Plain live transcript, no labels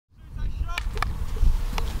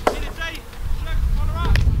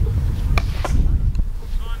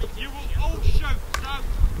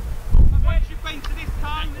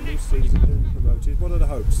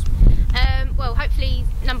hopes? Well, hopefully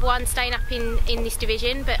number one, staying up in this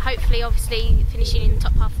division, but hopefully obviously finishing in the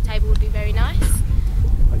top half of the table would be very nice.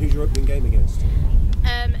 And who's your opening game against?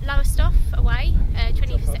 Lowestoft away,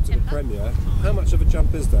 20th of September. To the Premier. How much of a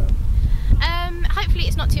jump is that? Hopefully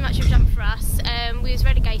it's not too much of a jump for us. We was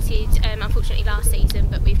relegated unfortunately last season,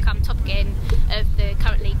 but we've come top again of the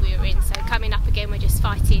current league we were in, so coming up again we're just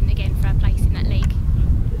fighting again for our place in that league.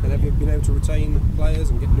 And have you been able to retain players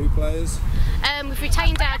and get new players? We've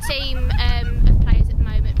retained our team of players at the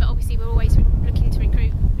moment, but obviously we're always looking to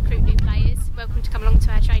recruit new players. Welcome to come along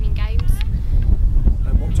to our training games.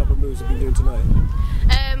 And what type of moves have you been doing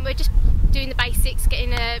tonight? We're just doing the basics,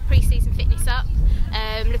 getting a pre-season fitness up,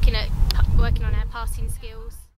 looking at working on our passing skills.